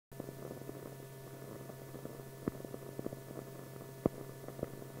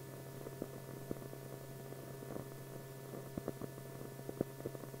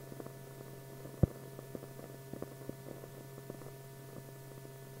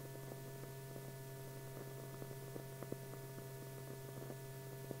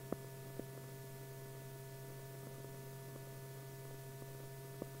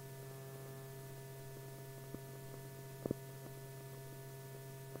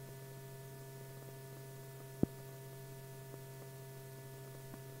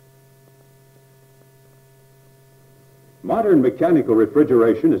Modern mechanical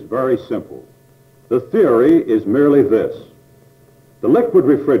refrigeration is very simple. The theory is merely this. The liquid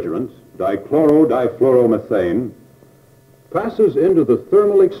refrigerant, dichloro-difluoromethane, passes into the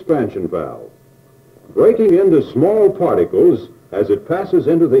thermal expansion valve, breaking into small particles as it passes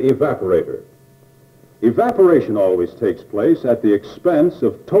into the evaporator. Evaporation always takes place at the expense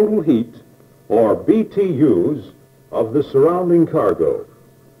of total heat, or BTUs, of the surrounding cargo.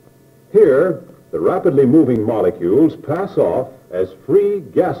 Here, the rapidly moving molecules pass off as free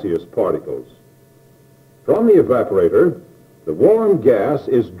gaseous particles. From the evaporator, the warm gas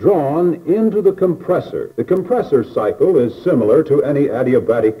is drawn into the compressor. The compressor cycle is similar to any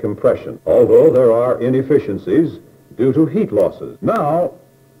adiabatic compression, although there are inefficiencies due to heat losses. Now,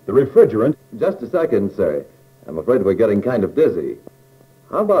 the refrigerant... Just a second, sir. I'm afraid we're getting kind of dizzy.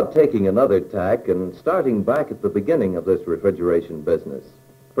 How about taking another tack and starting back at the beginning of this refrigeration business?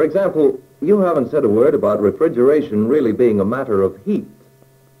 For example, you haven't said a word about refrigeration really being a matter of heat.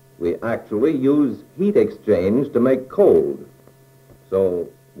 We actually use heat exchange to make cold. So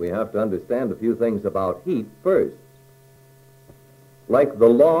we have to understand a few things about heat first. Like the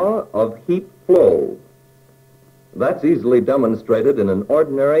law of heat flow. That's easily demonstrated in an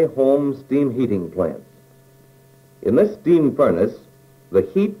ordinary home steam heating plant. In this steam furnace, the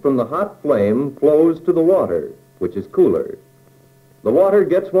heat from the hot flame flows to the water, which is cooler. The water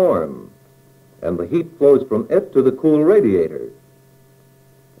gets warm, and the heat flows from it to the cool radiator.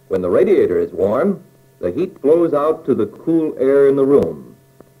 When the radiator is warm, the heat flows out to the cool air in the room.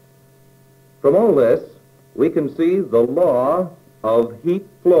 From all this, we can see the law of heat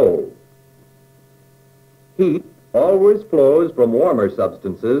flow. Heat always flows from warmer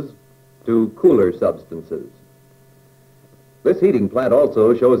substances to cooler substances. This heating plant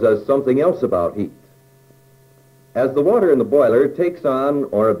also shows us something else about heat. As the water in the boiler takes on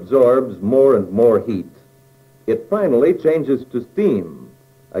or absorbs more and more heat, it finally changes to steam,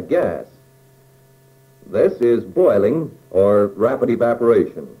 a gas. This is boiling or rapid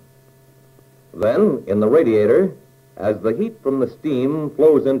evaporation. Then, in the radiator, as the heat from the steam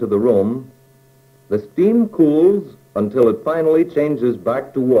flows into the room, the steam cools until it finally changes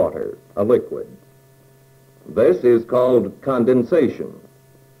back to water, a liquid. This is called condensation.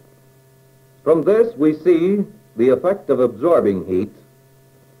 From this, we see the effect of absorbing heat.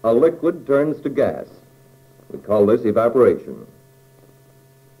 A liquid turns to gas. We call this evaporation.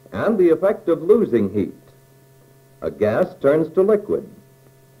 And the effect of losing heat. A gas turns to liquid.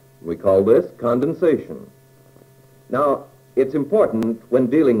 We call this condensation. Now, it's important when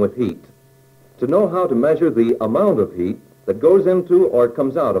dealing with heat to know how to measure the amount of heat that goes into or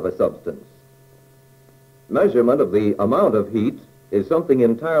comes out of a substance. Measurement of the amount of heat is something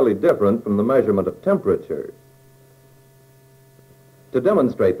entirely different from the measurement of temperature. To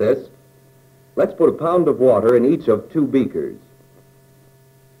demonstrate this, let's put a pound of water in each of two beakers.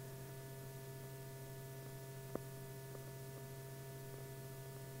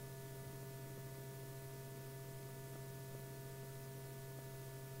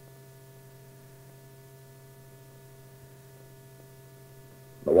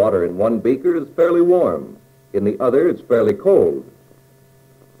 The water in one beaker is fairly warm. In the other, it's fairly cold.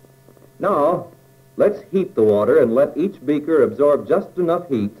 Now, let's heat the water and let each beaker absorb just enough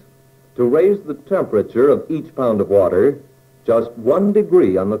heat to raise the temperature of each pound of water just 1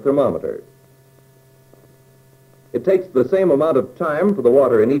 degree on the thermometer. It takes the same amount of time for the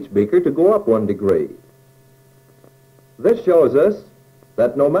water in each beaker to go up 1 degree. This shows us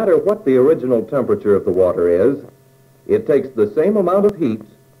that no matter what the original temperature of the water is, it takes the same amount of heat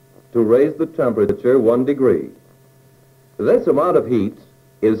to raise the temperature 1 degree. This amount of heat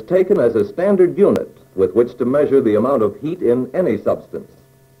is taken as a standard unit with which to measure the amount of heat in any substance.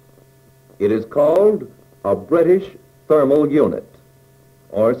 It is called a British thermal unit,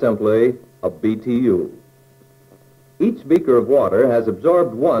 or simply a BTU. Each beaker of water has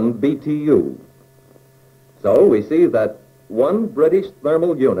absorbed 1 BTU. So we see that 1 British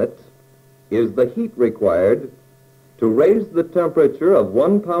thermal unit is the heat required to raise the temperature of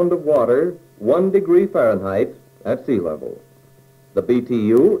 1 pound of water 1 degree Fahrenheit at sea level. The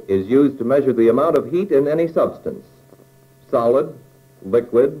BTU is used to measure the amount of heat in any substance, solid,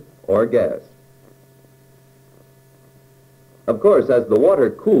 liquid, or gas. Of course, as the water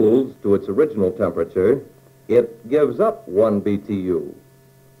cools to its original temperature, it gives up 1 BTU.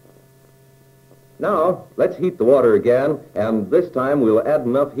 Now, let's heat the water again, and this time we'll add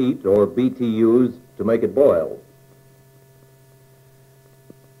enough heat, or BTUs, to make it boil.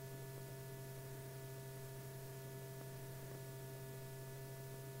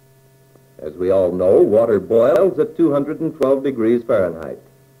 As we all know, water boils at 212 degrees Fahrenheit.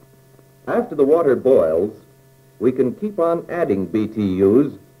 After the water boils, we can keep on adding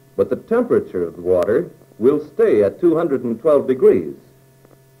BTUs, but the temperature of the water will stay at 212 degrees.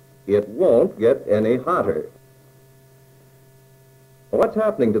 It won't get any hotter. What's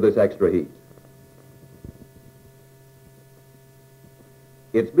happening to this extra heat?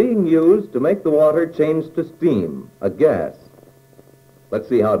 It's being used to make the water change to steam, a gas. Let's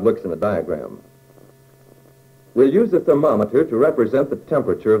see how it looks in a diagram. We'll use a thermometer to represent the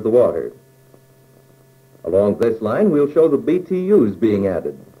temperature of the water. Along this line, we'll show the BTUs being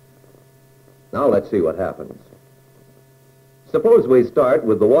added. Now let's see what happens. Suppose we start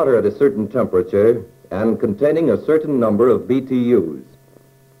with the water at a certain temperature and containing a certain number of BTUs.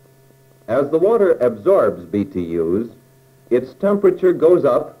 As the water absorbs BTUs, its temperature goes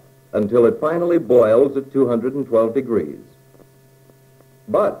up until it finally boils at 212 degrees.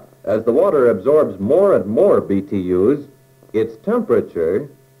 But as the water absorbs more and more BTUs, its temperature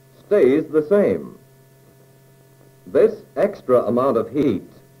stays the same. This extra amount of heat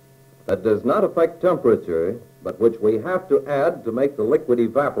that does not affect temperature, but which we have to add to make the liquid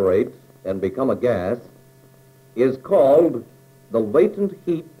evaporate and become a gas, is called the latent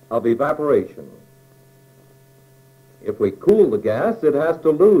heat of evaporation. If we cool the gas, it has to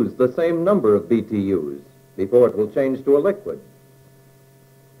lose the same number of BTUs before it will change to a liquid.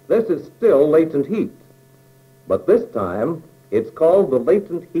 This is still latent heat, but this time it's called the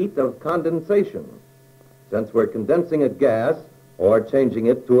latent heat of condensation, since we're condensing a gas or changing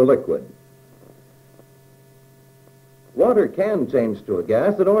it to a liquid. Water can change to a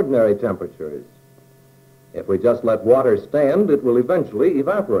gas at ordinary temperatures. If we just let water stand, it will eventually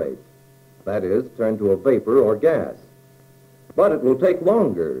evaporate. That is, turn to a vapor or gas. But it will take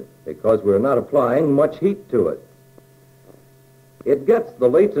longer because we're not applying much heat to it. It gets the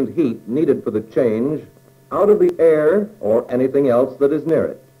latent heat needed for the change out of the air or anything else that is near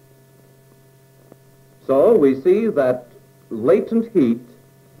it. So we see that latent heat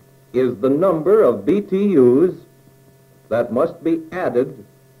is the number of BTUs that must be added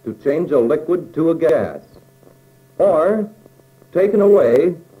to change a liquid to a gas, or taken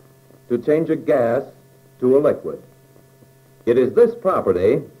away to change a gas to a liquid. It is this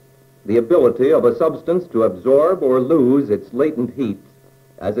property, the ability of a substance to absorb or lose its latent heat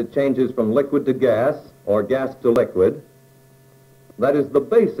as it changes from liquid to gas or gas to liquid, that is the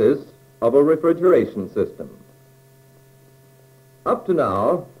basis of a refrigeration system. Up to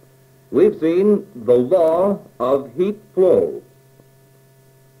now, we've seen the law of heat flow,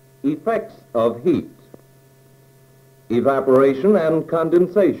 effects of heat, evaporation and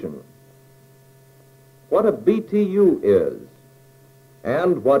condensation, what a BTU is,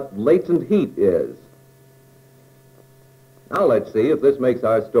 and what latent heat is. Now let's see if this makes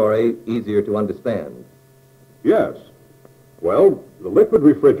our story easier to understand. Yes. Well, the liquid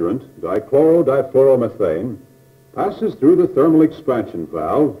refrigerant, dichloro-difluoromethane, passes through the thermal expansion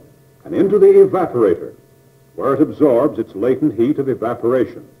valve and into the evaporator, where it absorbs its latent heat of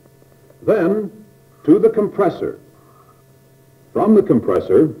evaporation. Then to the compressor. From the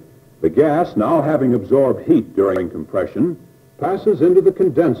compressor, the gas, now having absorbed heat during compression, passes into the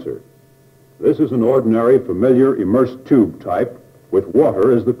condenser. This is an ordinary, familiar immersed tube type with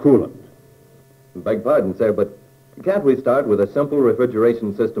water as the coolant. Beg pardon, sir, but can't we start with a simple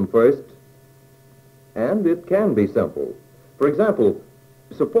refrigeration system first? And it can be simple. For example,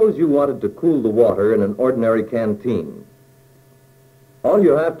 suppose you wanted to cool the water in an ordinary canteen. All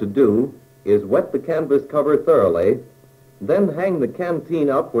you have to do is wet the canvas cover thoroughly, then hang the canteen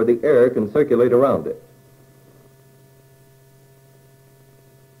up where the air can circulate around it.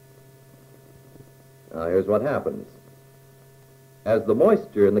 Now here's what happens. As the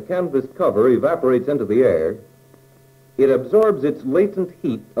moisture in the canvas cover evaporates into the air, it absorbs its latent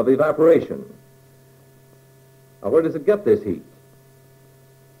heat of evaporation. Now where does it get this heat?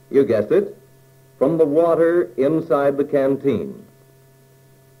 You guessed it, from the water inside the canteen.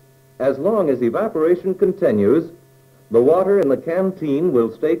 As long as evaporation continues, the water in the canteen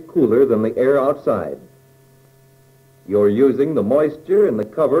will stay cooler than the air outside. You're using the moisture in the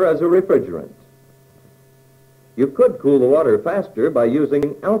cover as a refrigerant. You could cool the water faster by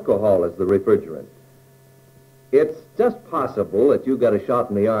using alcohol as the refrigerant. It's just possible that you got a shot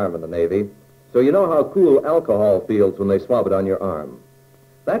in the arm in the Navy, so you know how cool alcohol feels when they swab it on your arm.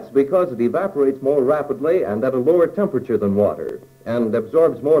 That's because it evaporates more rapidly and at a lower temperature than water, and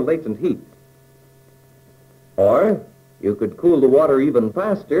absorbs more latent heat. Or you could cool the water even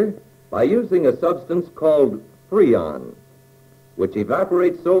faster by using a substance called Freon, which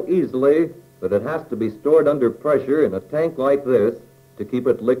evaporates so easily that it has to be stored under pressure in a tank like this to keep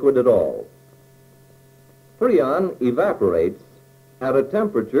it liquid at all. Freon evaporates at a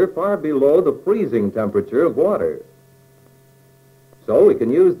temperature far below the freezing temperature of water. So we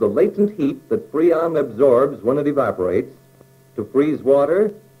can use the latent heat that Freon absorbs when it evaporates to freeze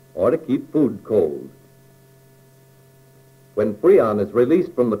water or to keep food cold. When Freon is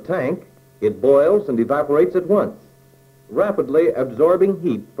released from the tank, it boils and evaporates at once, rapidly absorbing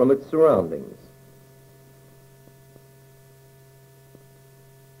heat from its surroundings.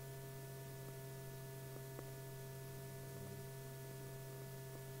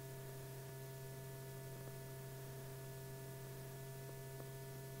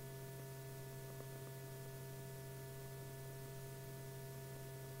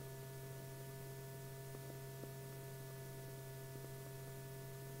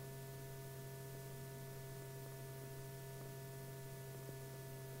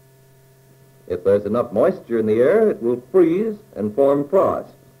 If there's enough moisture in the air, it will freeze and form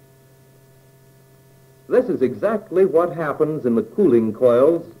frost. This is exactly what happens in the cooling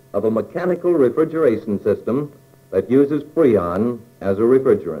coils of a mechanical refrigeration system that uses Freon as a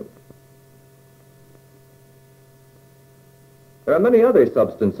refrigerant. There are many other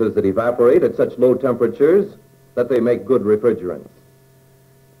substances that evaporate at such low temperatures that they make good refrigerants.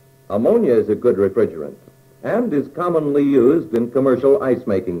 Ammonia is a good refrigerant and is commonly used in commercial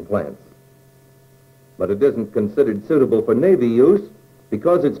ice-making plants. But it isn't considered suitable for Navy use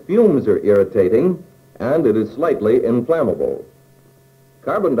because its fumes are irritating and it is slightly inflammable.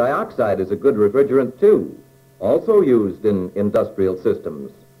 Carbon dioxide is a good refrigerant too, also used in industrial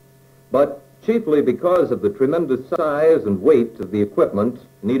systems. But chiefly because of the tremendous size and weight of the equipment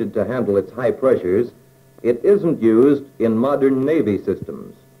needed to handle its high pressures, it isn't used in modern Navy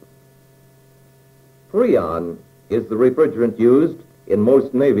systems. Freon is the refrigerant used in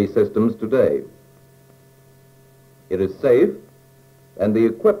most Navy systems today. It is safe, and the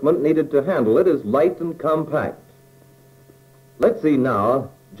equipment needed to handle it is light and compact. Let's see now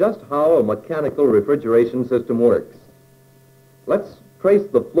just how a mechanical refrigeration system works. Let's trace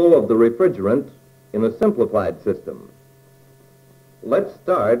the flow of the refrigerant in a simplified system. Let's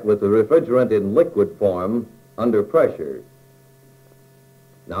start with the refrigerant in liquid form under pressure.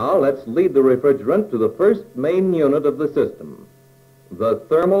 Now let's lead the refrigerant to the first main unit of the system, the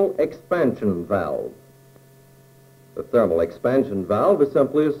thermal expansion valve. The thermal expansion valve is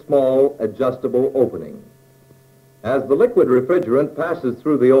simply a small adjustable opening. As the liquid refrigerant passes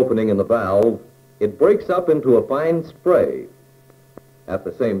through the opening in the valve, it breaks up into a fine spray. At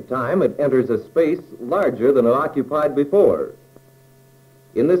the same time, it enters a space larger than it occupied before.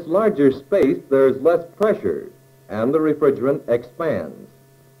 In this larger space, there is less pressure, and the refrigerant expands.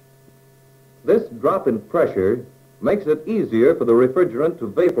 This drop in pressure makes it easier for the refrigerant to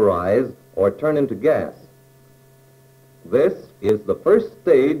vaporize or turn into gas. This is the first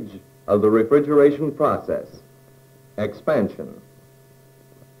stage of the refrigeration process, expansion.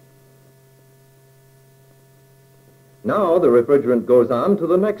 Now the refrigerant goes on to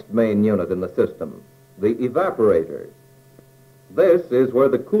the next main unit in the system, the evaporator. This is where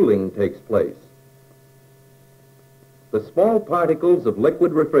the cooling takes place. The small particles of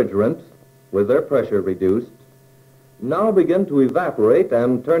liquid refrigerant, with their pressure reduced, now begin to evaporate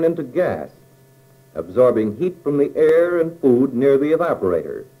and turn into gas, absorbing heat from the air and food near the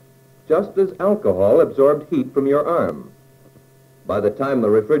evaporator, just as alcohol absorbed heat from your arm. By the time the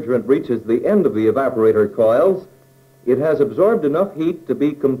refrigerant reaches the end of the evaporator coils, it has absorbed enough heat to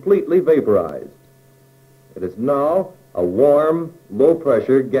be completely vaporized. It is now a warm,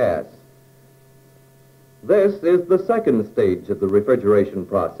 low-pressure gas. This is the second stage of the refrigeration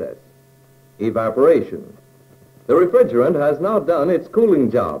process, evaporation. The refrigerant has now done its cooling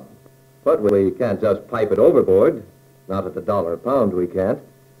job. But we can't just pipe it overboard. Not at $1 a pound we can't.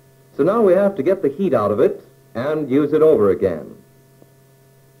 So now we have to get the heat out of it and use it over again.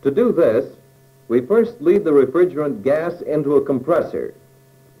 To do this, we first lead the refrigerant gas into a compressor.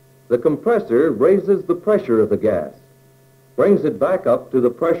 The compressor raises the pressure of the gas, brings it back up to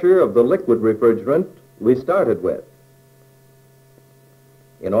the pressure of the liquid refrigerant we started with.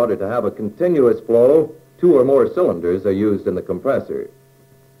 In order to have a continuous flow, 2 or more cylinders are used in the compressor.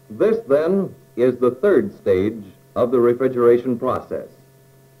 This, then, is the third stage of the refrigeration process,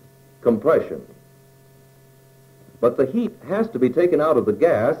 compression. But the heat has to be taken out of the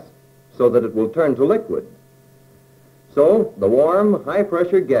gas so that it will turn to liquid. So the warm,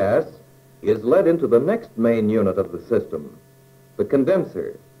 high-pressure gas is led into the next main unit of the system, the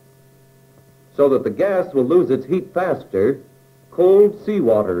condenser. So that the gas will lose its heat faster, cold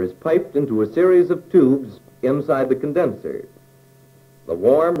seawater is piped into a series of tubes inside the condenser. The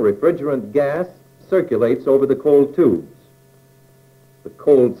warm refrigerant gas circulates over the cold tubes. The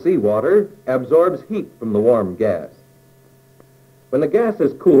cold seawater absorbs heat from the warm gas. When the gas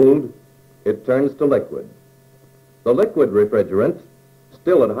is cooled, it turns to liquid. The liquid refrigerant,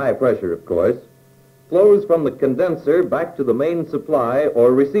 still at high pressure of course, flows from the condenser back to the main supply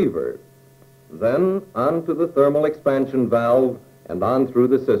or receiver, then onto the thermal expansion valve and on through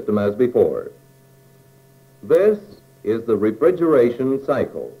the system as before. This is the refrigeration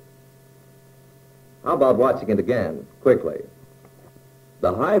cycle. How about watching it again, quickly?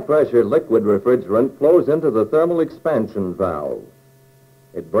 The high-pressure liquid refrigerant flows into the thermal expansion valve.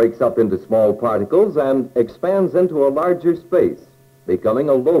 It breaks up into small particles and expands into a larger space, becoming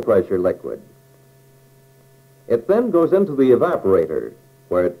a low-pressure liquid. It then goes into the evaporator,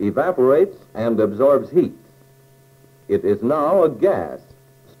 where it evaporates and absorbs heat. It is now a gas,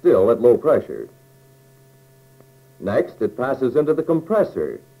 still at low pressure. Next, it passes into the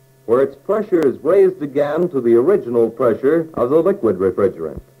compressor, where its pressure is raised again to the original pressure of the liquid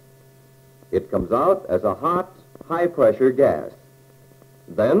refrigerant. It comes out as a hot, high-pressure gas.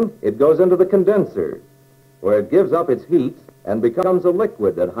 Then it goes into the condenser, where it gives up its heat and becomes a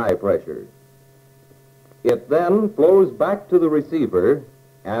liquid at high pressure. It then flows back to the receiver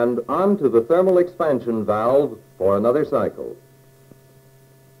and onto the thermal expansion valve for another cycle.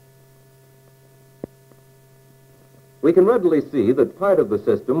 We can readily see that part of the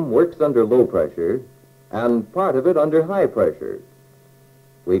system works under low pressure and part of it under high pressure.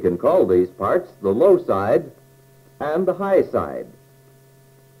 We can call these parts the low side and the high side.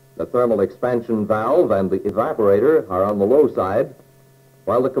 The thermal expansion valve and the evaporator are on the low side,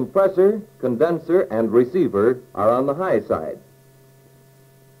 while the compressor, condenser, and receiver are on the high side.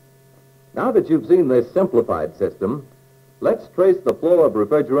 Now that you've seen this simplified system, let's trace the flow of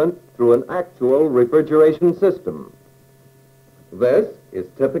refrigerant through an actual refrigeration system. This is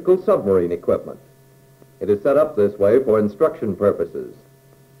typical submarine equipment. It is set up this way for instruction purposes.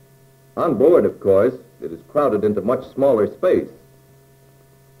 On board, of course, it is crowded into much smaller space.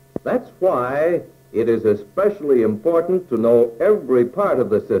 That's why it is especially important to know every part of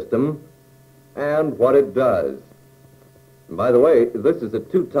the system and what it does. And by the way, this is a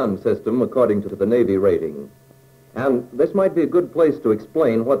 2-ton system according to the Navy rating. And this might be a good place to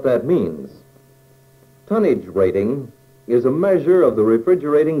explain what that means. Tonnage rating is a measure of the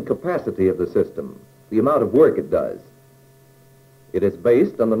refrigerating capacity of the system, the amount of work it does. It is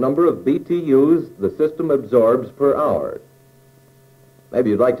based on the number of BTUs the system absorbs per hour.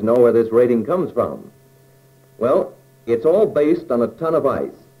 Maybe you'd like to know where this rating comes from. Well, it's all based on a ton of ice.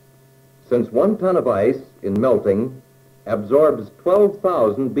 Since 1 ton of ice in melting absorbs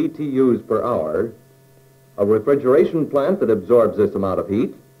 12,000 BTUs per hour, a refrigeration plant that absorbs this amount of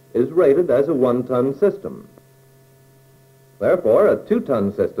heat is rated as a 1-ton system. Therefore, a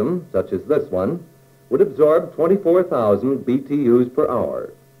 2-ton system, such as this one, would absorb 24,000 BTUs per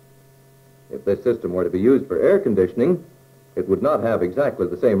hour. If this system were to be used for air conditioning, it would not have exactly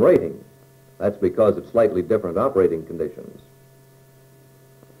the same rating. That's because of slightly different operating conditions.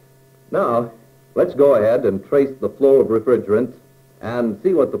 Now, let's go ahead and trace the flow of refrigerant and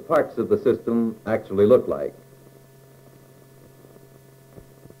see what the parts of the system actually look like.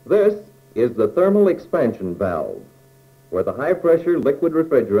 This is the thermal expansion valve, where the high-pressure liquid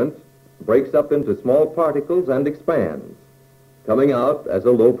refrigerant breaks up into small particles and expands, coming out as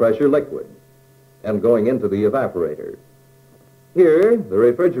a low-pressure liquid and going into the evaporator. Here, the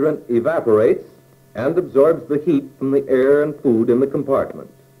refrigerant evaporates and absorbs the heat from the air and food in the compartment.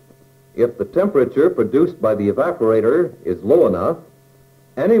 If the temperature produced by the evaporator is low enough,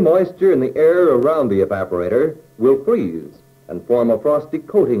 any moisture in the air around the evaporator will freeze and form a frosty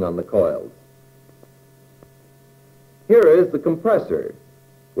coating on the coils. Here is the compressor,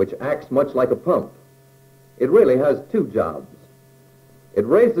 which acts much like a pump. It really has 2 jobs. It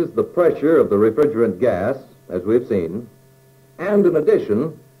raises the pressure of the refrigerant gas, as we've seen, and in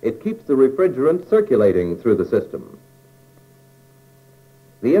addition, it keeps the refrigerant circulating through the system.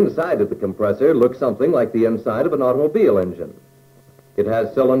 The inside of the compressor looks something like the inside of an automobile engine. It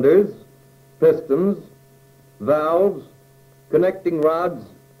has cylinders, pistons, valves, connecting rods,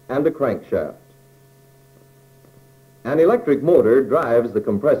 and a crankshaft. An electric motor drives the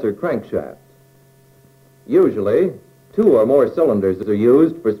compressor crankshaft. Usually, 2 or more cylinders are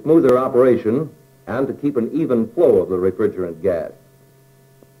used for smoother operation and to keep an even flow of the refrigerant gas.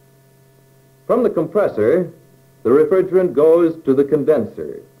 From the compressor, the refrigerant goes to the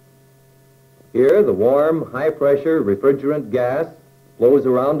condenser. Here, the warm, high-pressure refrigerant gas flows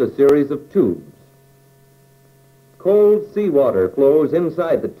around a series of tubes. Cold seawater flows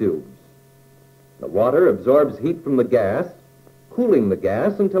inside the tubes. The water absorbs heat from the gas, cooling the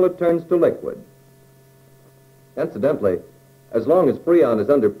gas until it turns to liquid. Incidentally, as long as Freon is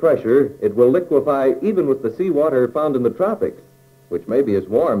under pressure, it will liquefy even with the seawater found in the tropics. which may be as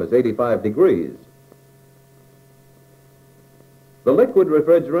warm as 85 degrees. The liquid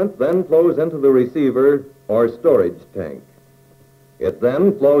refrigerant then flows into the receiver or storage tank. It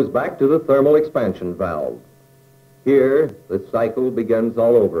then flows back to the thermal expansion valve. Here, the cycle begins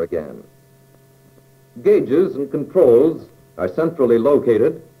all over again. Gauges and controls are centrally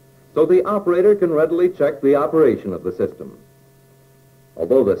located, so the operator can readily check the operation of the system.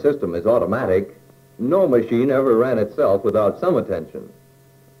 Although the system is automatic, no machine ever ran itself without some attention.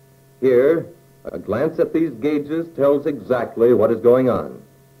 Here, a glance at these gauges tells exactly what is going on.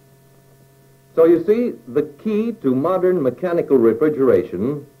 So you see, the key to modern mechanical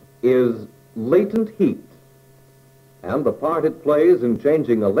refrigeration is latent heat, and the part it plays in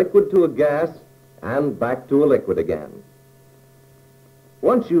changing a liquid to a gas and back to a liquid again.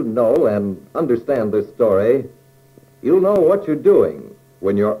 Once you know and understand this story, you'll know what you're doing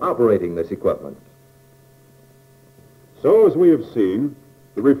when you're operating this equipment. So, as we have seen,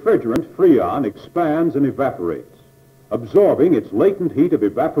 the refrigerant Freon expands and evaporates, absorbing its latent heat of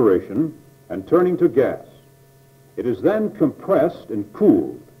evaporation and turning to gas. It is then compressed and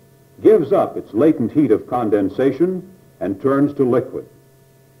cooled, gives up its latent heat of condensation, and turns to liquid.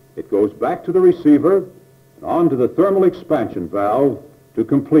 It goes back to the receiver and on to the thermal expansion valve to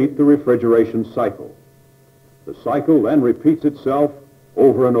complete the refrigeration cycle. The cycle then repeats itself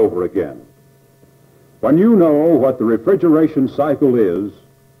over and over again. When you know what the refrigeration cycle is,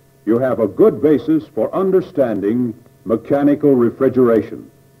 you have a good basis for understanding mechanical refrigeration.